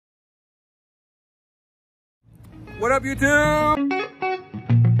What up, YouTube?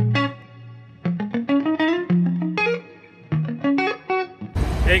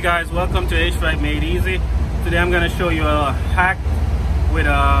 Hey guys, welcome to HVAC Made Easy. Today I'm going to show you a hack with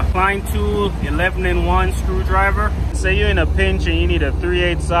a Klein tool 11-in-1 screwdriver. Say you're in a pinch and you need a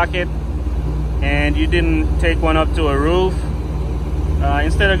 3/8 socket and you didn't take one up to a roof.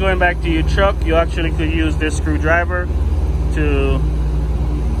 Instead of going back to your truck, you actually could use this screwdriver to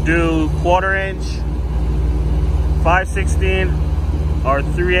do 1/4 inch, 5/16 or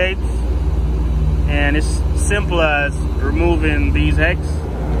 3/8, and it's simple as removing these hex.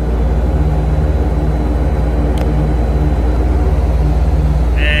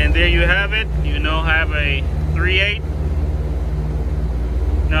 And there you have it. You now have a 3/8.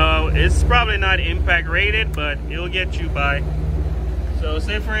 Now it's probably not impact rated, but it'll get you by. So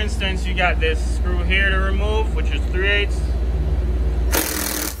say for instance you got this screw here to remove, which is 3/8.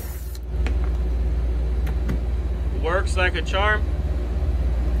 Works like a charm.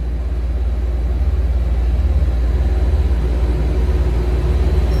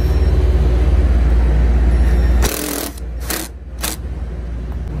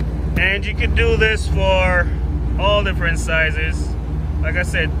 And you can do this for all different sizes. Like I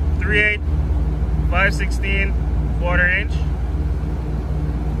said, 3/8, 5/16, 1/4 inch.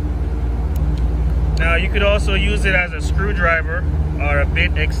 Now you could also use it as a screwdriver or a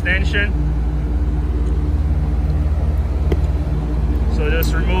bit extension. So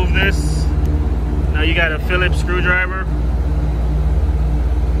just remove this. Now you got a Phillips screwdriver.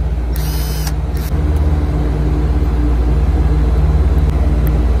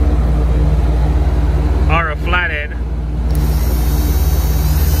 Or a flathead.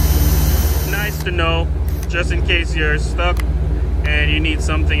 Nice to know, just in case you're stuck and you need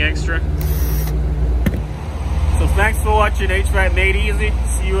something extra. So thanks for watching HVAC Made Easy.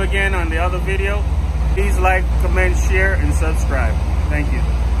 See you again on the other video. Please like, comment, share, and subscribe. Thank you.